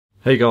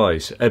Hey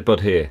guys,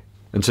 EDDBUD here,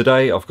 and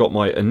today I've got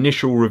my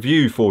initial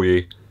review for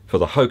you for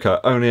the Hoka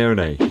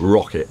One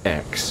Rocket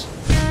X.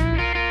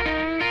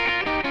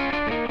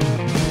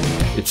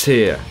 It's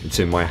here, it's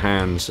in my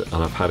hands, and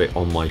I've had it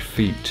on my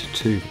feet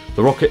too.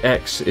 The Rocket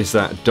X is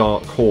that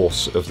dark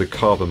horse of the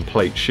carbon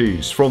plate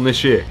shoes from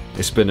this year.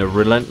 It's been a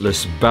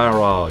relentless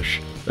barrage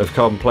of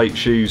carbon plate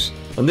shoes,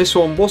 and this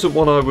one wasn't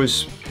one I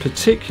was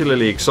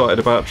particularly excited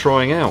about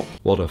trying out.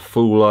 What a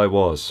fool I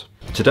was.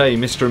 Today,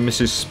 Mr. and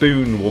Mrs.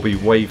 Spoon will be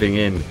waving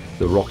in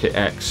the Rocket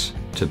X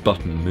to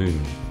Button Moon.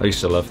 I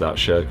used to love that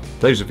show.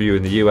 Those of you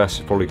in the US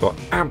have probably got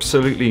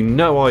absolutely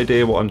no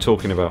idea what I'm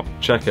talking about.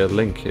 Check a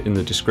link in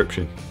the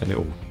description and it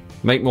will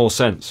make more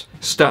sense.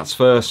 Stats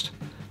first,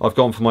 I've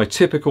gone for my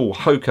typical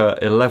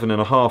Hoka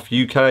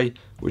 11.5 UK,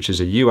 which is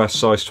a US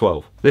size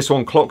 12. This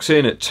one clocks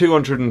in at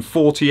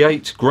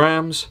 248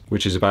 grams,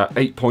 which is about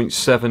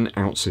 8.7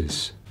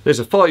 ounces. There's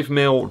a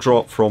 5mm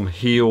drop from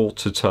heel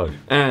to toe.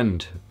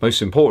 And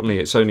most importantly,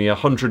 it's only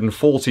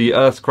 140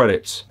 Earth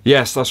credits.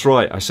 Yes, that's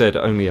right, I said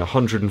only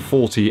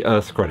 140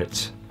 Earth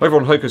credits. Over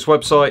on Hoka's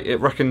website, it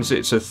reckons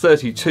it's a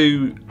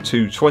 32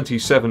 to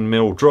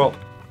 27mm drop.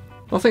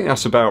 I think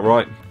that's about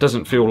right.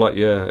 Doesn't feel like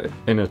you're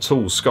in a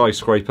tall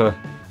skyscraper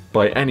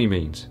by any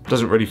means.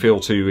 Doesn't really feel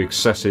too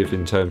excessive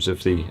in terms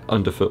of the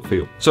underfoot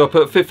feel. So I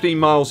put 15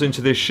 miles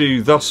into this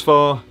shoe thus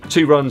far,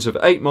 2 runs of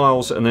 8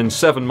 miles and then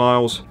 7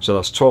 miles, so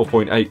that's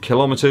 12.8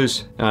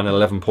 kilometers and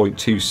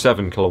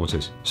 11.27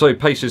 kilometers. So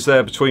paces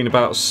there between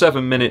about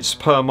 7 minutes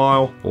per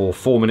mile, or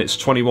 4 minutes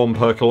 21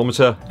 per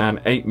kilometer, and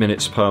 8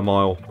 minutes per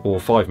mile, or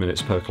 5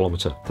 minutes per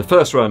kilometer. The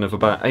first run of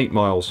about 8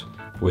 miles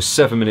was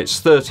 7 minutes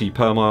 30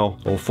 per mile,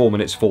 or 4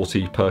 minutes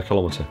 40 per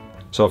kilometer.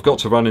 So I've got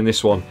to run in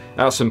this one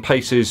at some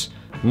paces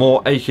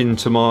more akin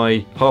to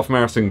my half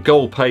marathon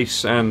goal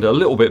pace and a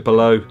little bit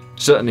below.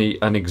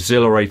 Certainly an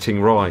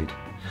exhilarating ride.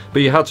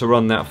 But you had to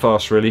run that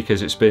fast really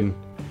because it's been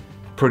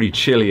pretty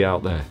chilly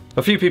out there.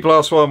 A few people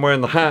ask why I'm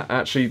wearing the hat.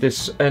 Actually,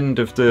 this end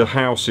of the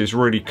house is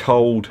really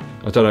cold.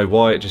 I don't know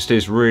why, it just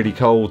is really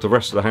cold. The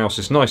rest of the house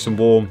is nice and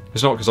warm.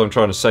 It's not because I'm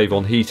trying to save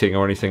on heating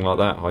or anything like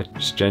that. I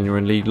just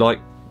genuinely like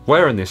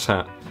wearing this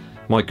hat.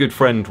 My good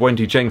friend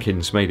Wendy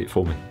Jenkins made it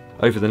for me.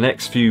 Over the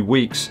next few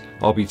weeks,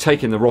 I'll be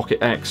taking the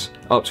Rocket X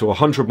up to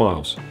 100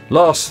 miles.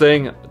 Last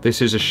thing,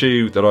 this is a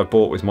shoe that I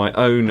bought with my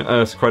own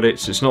Earth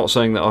credits. It's not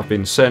saying that I've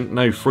been sent,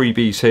 no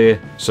freebies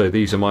here, so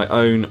these are my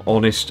own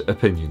honest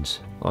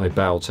opinions. I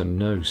bow to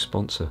no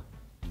sponsor.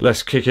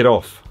 Let's kick it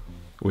off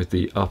with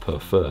the upper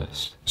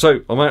first.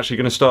 So I'm actually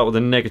going to start with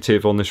a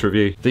negative on this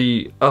review.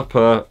 The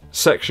upper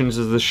sections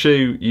of the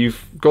shoe,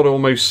 you've got to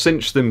almost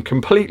cinch them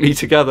completely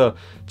together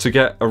to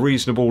get a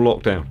reasonable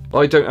lockdown.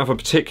 I don't have a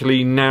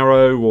particularly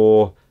narrow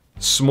or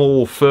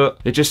small foot.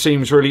 It just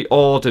seems really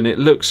odd, and it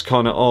looks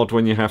kind of odd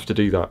when you have to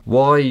do that.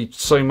 Why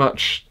so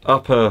much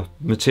upper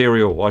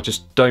material? I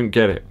just don't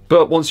get it.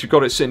 But once you've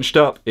got it cinched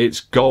up,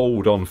 it's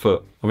gold on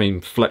foot. I mean,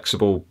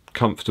 flexible,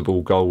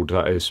 comfortable gold,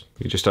 that is.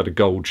 If you just had a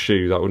gold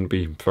shoe, that wouldn't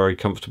be very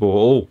comfortable at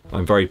all.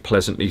 I'm very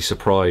pleasantly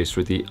surprised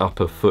with the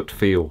upper foot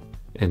feel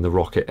in the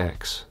Rocket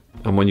X.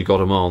 And when you got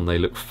them on, they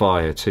look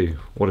fire too.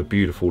 What a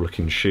beautiful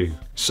looking shoe.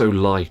 So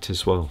light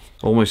as well.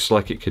 Almost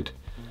like it could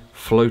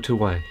float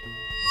away.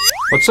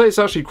 I'd say it's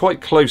actually quite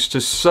close to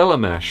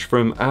Cellamesh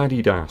from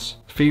Adidas.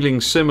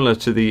 Feeling similar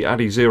to the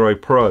Adizero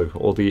Pro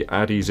or the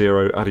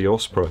Adizero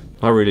Adios Pro.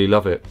 I really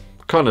love it.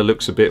 Kind of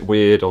looks a bit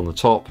weird on the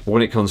top. But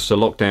when it comes to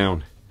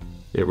lockdown,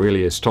 it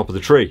really is top of the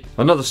tree.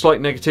 Another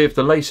slight negative,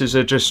 the laces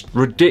are just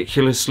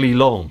ridiculously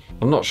long.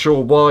 I'm not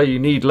sure why you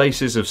need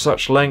laces of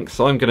such length.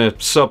 I'm going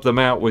to sub them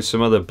out with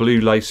some other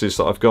blue laces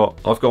that I've got.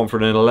 I've gone for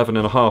an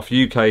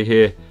 11.5 UK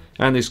here,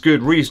 and there's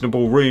good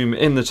reasonable room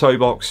in the toe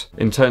box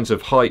in terms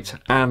of height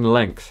and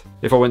length.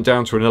 If I went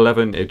down to an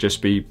 11, it'd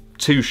just be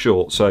too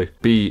short, so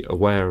be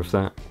aware of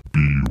that.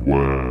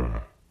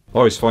 Beware. I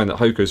always find that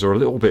Hokas are a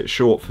little bit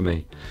short for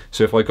me,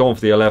 so if I'd gone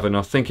for the 11,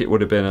 I think it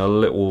would have been a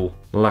little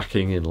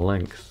lacking in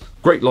length.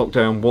 Great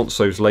lockdown once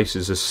those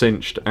laces are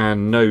cinched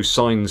and no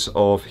signs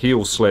of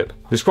heel slip.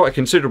 There's quite a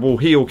considerable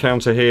heel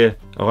counter here.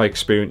 I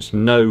experienced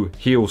no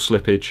heel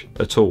slippage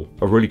at all.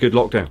 A really good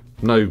lockdown.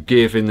 No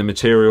give in the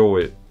material,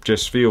 it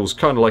just feels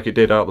kind of like it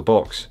did out the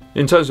box.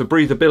 In terms of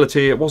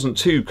breathability, it wasn't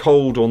too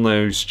cold on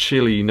those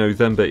chilly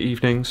November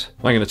evenings.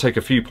 I'm going to take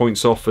a few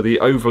points off for the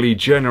overly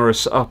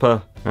generous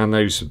upper and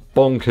those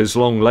bonkers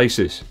long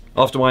laces.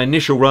 After my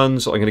initial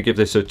runs, I'm going to give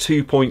this a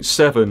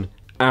 2.7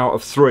 out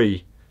of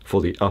 3 for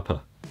the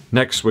upper.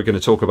 Next, we're going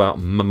to talk about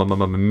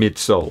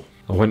midsole.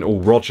 I went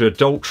all Roger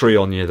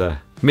Daltrey on you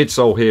there.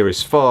 Midsole here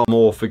is far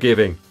more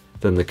forgiving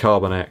than the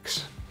Carbon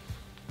X.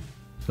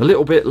 A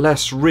little bit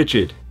less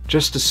rigid,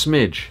 just a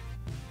smidge,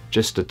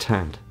 just a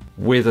tad.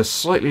 With a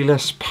slightly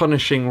less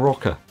punishing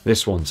rocker.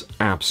 This one's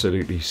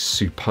absolutely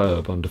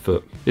superb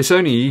underfoot. It's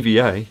only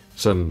EVA,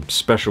 some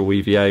special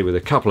EVA with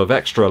a couple of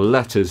extra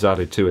letters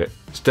added to it.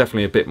 It's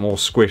definitely a bit more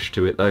squish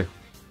to it though.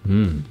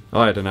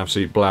 I had an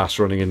absolute blast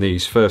running in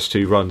these first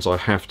 2 runs, I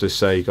have to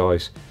say,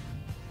 guys.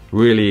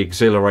 Really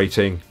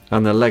exhilarating,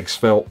 and the legs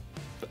felt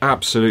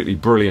absolutely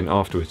brilliant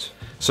afterwards.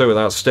 So with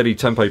that steady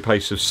tempo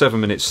pace of 7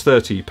 minutes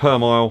 30 per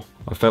mile,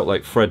 I felt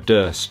like Fred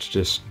Durst,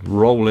 just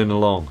rolling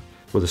along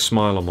with a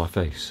smile on my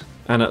face.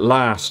 And at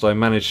last I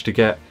managed to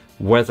get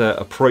weather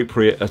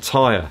appropriate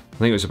attire. I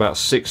think it was about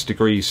 6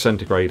 degrees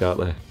centigrade out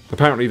there.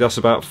 Apparently that's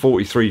about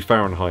 43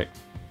 Fahrenheit.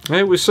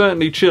 It was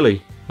certainly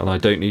chilly, and I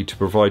don't need to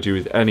provide you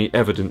with any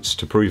evidence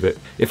to prove it.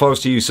 If I was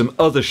to use some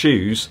other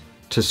shoes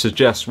to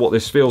suggest what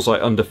this feels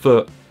like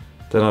underfoot,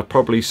 then I'd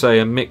probably say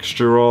a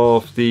mixture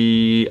of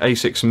the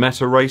Asics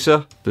Meta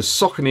Racer, the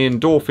Saucony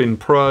Endorphin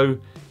Pro,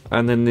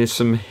 and then there's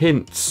some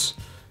hints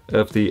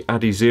of the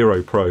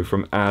Adizero Pro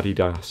from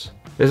Adidas.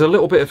 There's a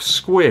little bit of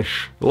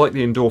squish like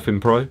the Endorphin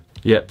Pro,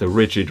 yet the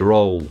rigid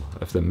roll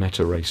of the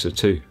Meta Racer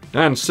too.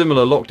 And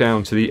similar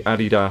lockdown to the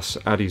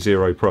Adidas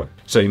Adizero Pro.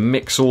 So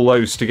mix all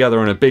those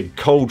together in a big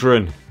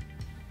cauldron,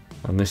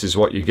 and this is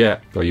what you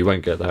get. Well, you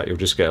won't get that, you'll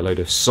just get a load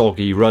of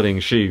soggy running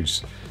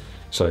shoes.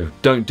 So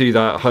don't do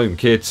that at home,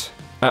 kids.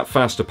 At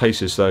faster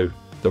paces though,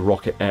 the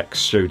Rocket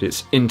X showed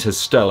its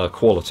interstellar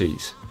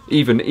qualities.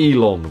 Even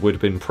Elon would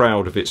have been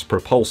proud of its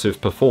propulsive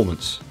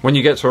performance. When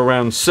you get to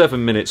around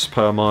 7 minutes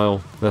per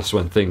mile, that's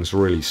when things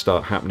really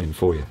start happening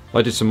for you.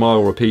 I did some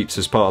mile repeats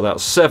as part of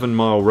that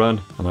 7-mile run,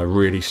 and I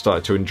really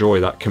started to enjoy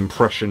that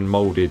compression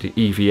moulded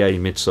EVA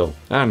midsole,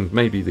 and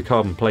maybe the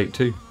carbon plate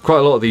too. Quite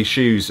a lot of these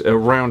shoes,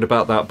 around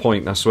about that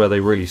point, that's where they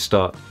really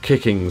start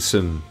kicking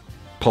some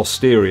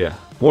posterior.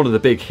 One of the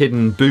big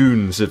hidden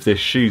boons of this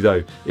shoe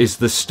though is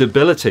the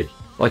stability.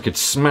 I could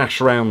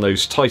smash around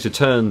those tighter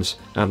turns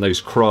and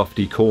those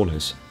crafty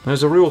corners.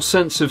 There's a real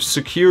sense of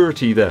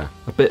security there,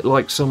 a bit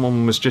like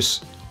someone was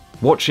just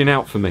watching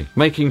out for me,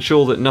 making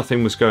sure that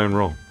nothing was going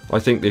wrong. I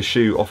think this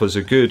shoe offers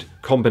a good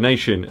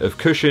combination of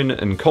cushion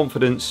and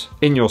confidence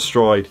in your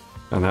stride,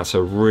 and that's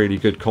a really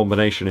good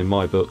combination in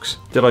my books.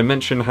 Did I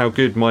mention how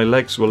good my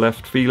legs were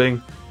left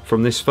feeling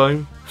from this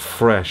foam?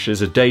 Fresh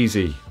as a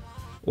daisy,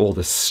 or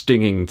the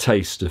stinging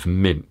taste of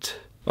mint.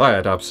 I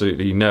had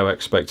absolutely no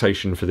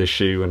expectation for this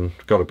shoe, and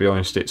gotta be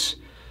honest, it's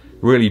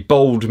really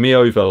bowled me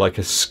over like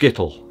a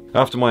skittle.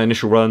 After my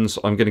initial runs,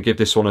 I'm going to give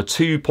this one a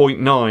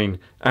 2.9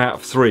 out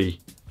of 3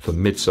 for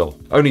midsole.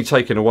 Only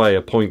taking away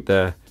a point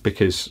there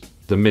because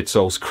the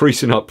midsole's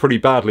creasing up pretty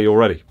badly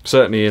already,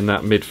 certainly in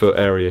that midfoot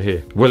area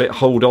here. Will it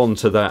hold on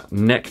to that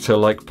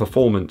nectar-like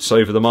performance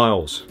over the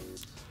miles?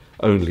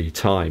 Only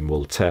time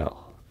will tell.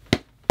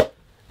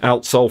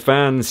 Outsole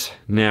fans,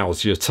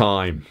 now's your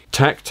time.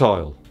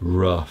 Tactile,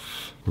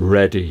 rough,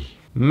 ready,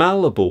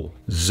 malleable,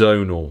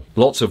 zonal.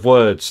 Lots of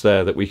words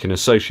there that we can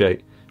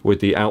associate with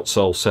the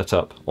outsole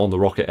setup on the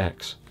Rocket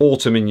X.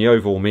 Autumn in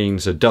Yeovil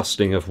means a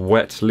dusting of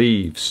wet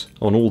leaves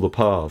on all the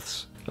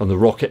paths, and the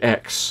Rocket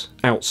X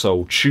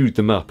outsole chewed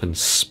them up and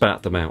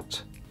spat them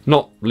out.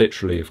 Not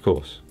literally, of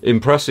course.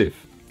 Impressive.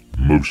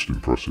 Most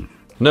impressive.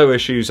 No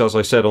issues, as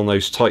I said, on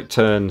those tight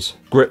turns.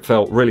 Grip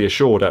felt really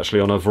assured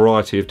actually on a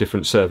variety of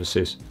different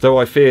surfaces. Though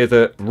I fear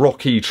that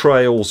rocky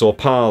trails or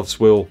paths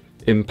will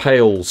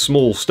impale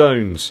small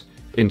stones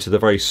into the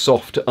very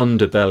soft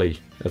underbelly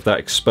of that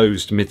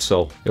exposed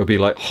midsole. It'll be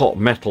like hot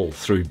metal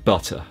through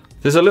butter.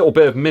 There's a little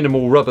bit of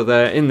minimal rubber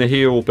there in the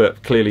heel,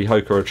 but clearly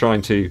Hoka are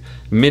trying to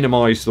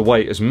minimise the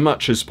weight as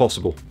much as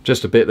possible.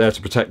 Just a bit there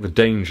to protect the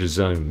danger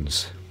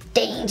zones.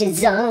 Danger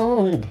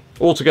zone!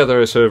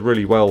 Altogether, it's a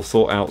really well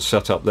thought out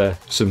setup there.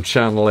 Some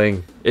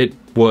channeling, it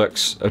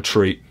works a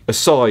treat.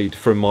 Aside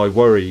from my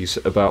worries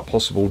about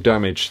possible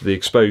damage to the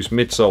exposed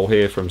midsole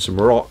here from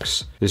some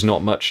rocks, there's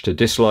not much to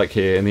dislike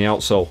here in the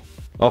outsole.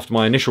 After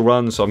my initial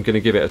runs, I'm going to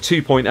give it a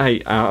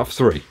 2.8 out of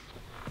 3.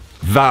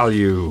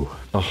 Value!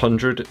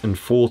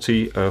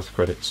 140 earth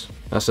credits.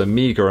 That's a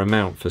meagre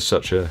amount for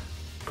such a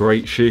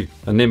great shoe.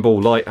 A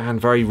nimble, light and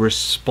very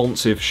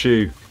responsive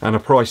shoe, and a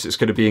price that's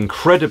going to be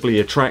incredibly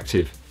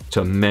attractive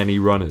to many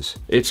runners.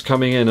 It's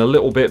coming in a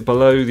little bit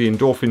below the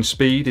Endorphin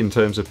Speed in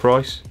terms of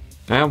price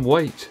and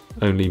weight,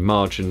 only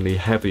marginally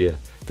heavier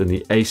than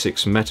the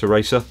Asics Meta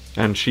Racer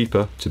and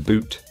cheaper to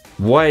boot.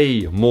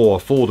 Way more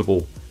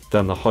affordable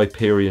than the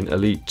Hyperion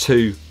Elite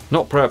 2.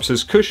 Not perhaps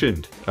as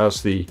cushioned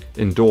as the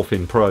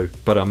Endorphin Pro,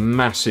 but a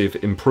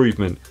massive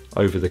improvement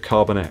over the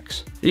Carbon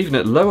X. Even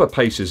at lower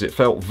paces, it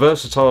felt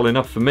versatile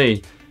enough for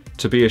me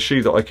to be a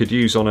shoe that I could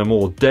use on a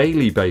more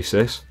daily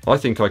basis. I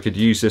think I could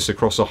use this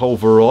across a whole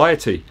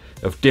variety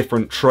of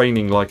different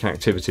training-like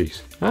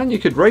activities. And you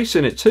could race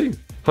in it too.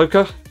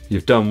 Hoka,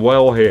 you've done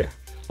well here.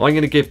 I'm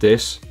going to give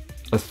this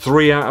a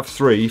 3 out of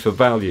 3 for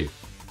value.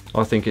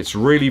 I think it's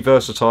really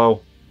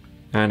versatile,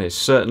 and it's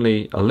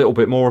certainly a little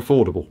bit more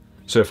affordable.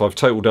 So if I've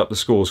totaled up the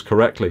scores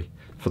correctly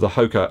for the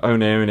Hoka One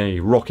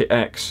One Rocket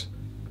X,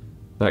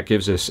 that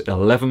gives us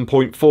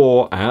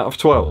 11.4 out of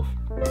 12.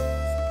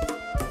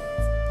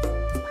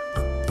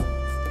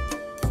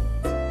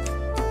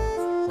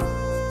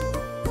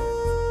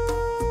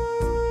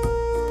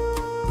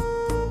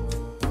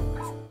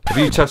 Have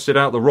you tested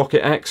out the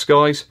Rocket X,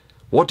 guys?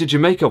 What did you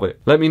make of it?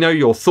 Let me know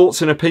your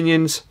thoughts and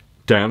opinions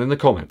down in the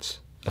comments.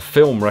 A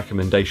film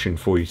recommendation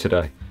for you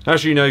today.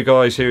 As you know,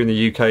 guys, here in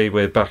the UK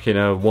we're back in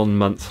a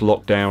 1-month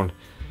lockdown,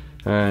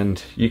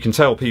 and you can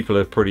tell people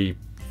are pretty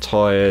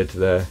tired,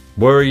 they're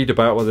worried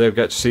about whether they'll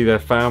get to see their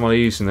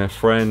families and their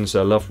friends,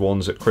 their loved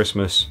ones at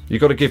Christmas.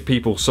 You've got to give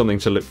people something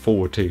to look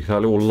forward to,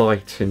 that little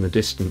light in the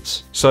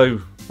distance.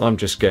 So I'm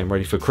just getting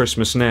ready for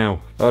Christmas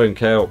now. I don't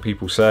care what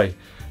people say.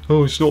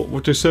 Oh, it's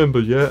not December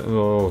yet.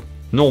 Oh,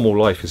 normal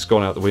life has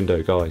gone out the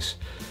window, guys.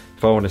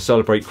 If I want to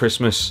celebrate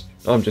Christmas,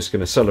 I'm just going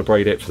to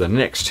celebrate it for the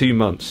next 2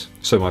 months.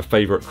 So my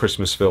favourite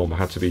Christmas film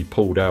had to be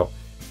pulled out.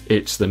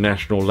 It's the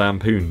National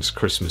Lampoon's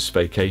Christmas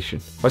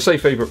Vacation. I say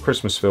favourite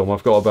Christmas film,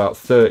 I've got about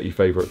 30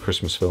 favourite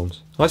Christmas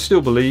films. I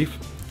still believe.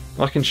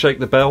 I can shake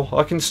the bell,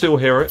 I can still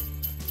hear it.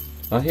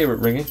 I hear it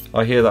ringing.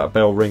 I hear that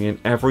bell ringing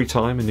every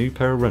time a new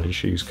pair of running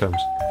shoes comes.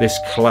 This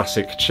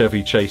classic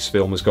Chevy Chase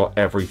film has got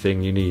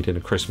everything you need in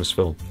a Christmas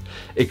film.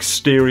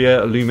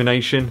 Exterior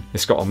illumination,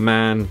 it's got a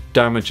man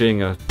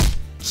damaging a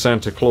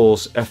Santa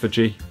Claus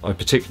effigy. I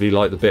particularly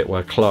like the bit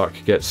where Clark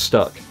gets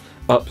stuck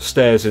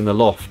upstairs in the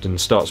loft and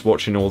starts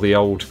watching all the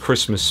old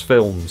Christmas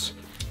films.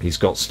 He's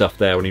got stuff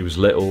there when he was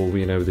little,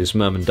 you know, with his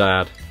mum and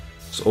dad.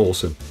 It's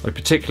awesome. I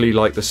particularly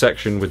like the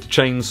section with the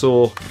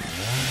chainsaw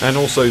and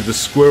also the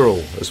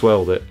squirrel as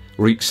well that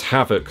wreaks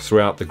havoc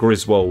throughout the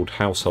Griswold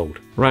household.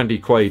 Randy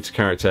Quaid's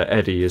character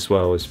Eddie as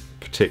well is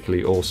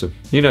particularly awesome.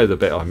 You know the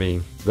bit I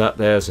mean. That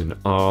there's an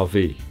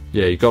RV.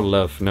 Yeah, you gotta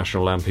love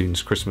National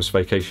Lampoon's Christmas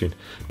Vacation.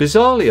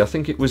 Bizarrely, I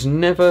think it was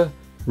never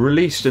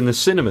released in the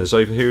cinemas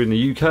over here in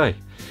the UK,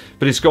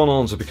 but it's gone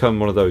on to become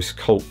one of those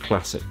cult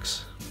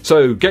classics.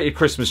 So get your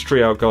Christmas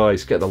tree out,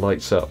 guys, get the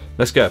lights up.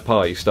 Let's get a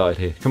party started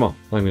here. Come on,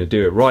 I'm gonna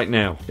do it right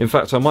now. In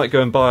fact, I might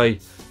go and buy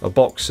a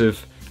box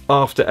of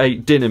After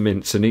 8 dinner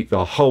mints and eat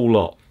the whole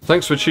lot.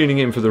 Thanks for tuning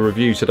in for the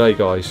review today,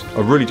 guys.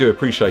 I really do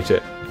appreciate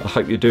it. I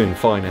hope you're doing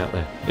fine out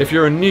there. If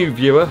you're a new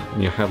viewer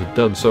and you haven't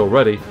done so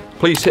already,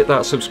 please hit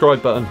that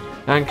subscribe button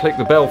and click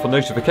the bell for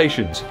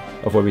notifications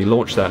of when we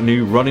launch that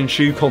new running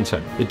shoe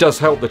content. It does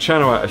help the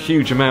channel out a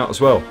huge amount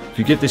as well if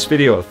you give this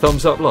video a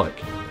thumbs up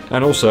like,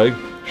 and also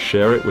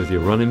share it with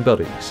your running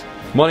buddies.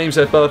 My name's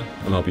EDDBUD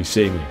and I'll be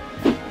seeing you